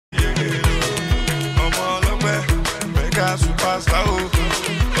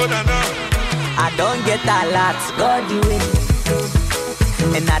I don't get a lot, God do it.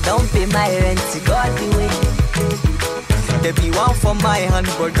 And I don't pay my rent, God do it. There be one for my hand,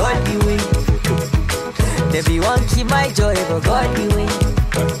 but God do it. There be one keep my joy, but God do it.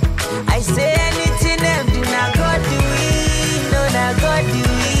 I say anything them do, now God do it. No, now God do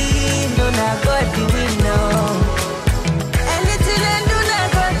it. No, now God do it, no. Anything them do, now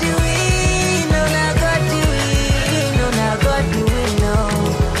God do it. No, now God do it. No, now God do it, no.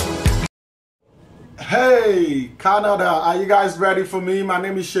 Hey, Canada, are you guys ready for me? My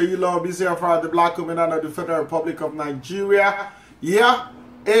name is Seyi here from the Black Community of the Federal Republic of Nigeria. Yeah,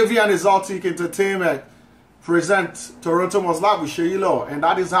 AV and Exotic Entertainment present Toronto Must Laugh with Seyi, and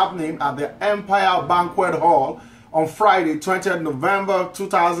that is happening at the Empire Banquet Hall on Friday, 20th November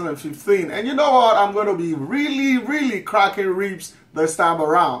 2015. And you know what? I'm going to be really cracking ribs this time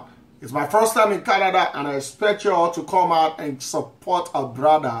around. It's my first time in Canada, and I expect you all to come out and support a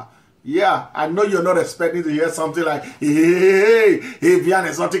brother. Yeah, I know you're not expecting to hear something like, hey, Avian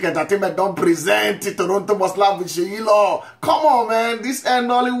Exotic Entertainment don't present Toronto Must Laugh with Seyi. Come on, man. This ain't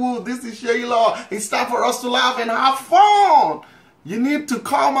Nollywood. This is Seyi. It's time for us to laugh and have fun. You need to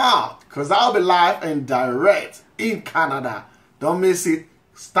come out, because I'll be live and direct in Canada. Don't miss it.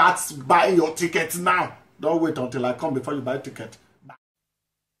 Start buying your tickets now. Don't wait until I come before you buy a ticket.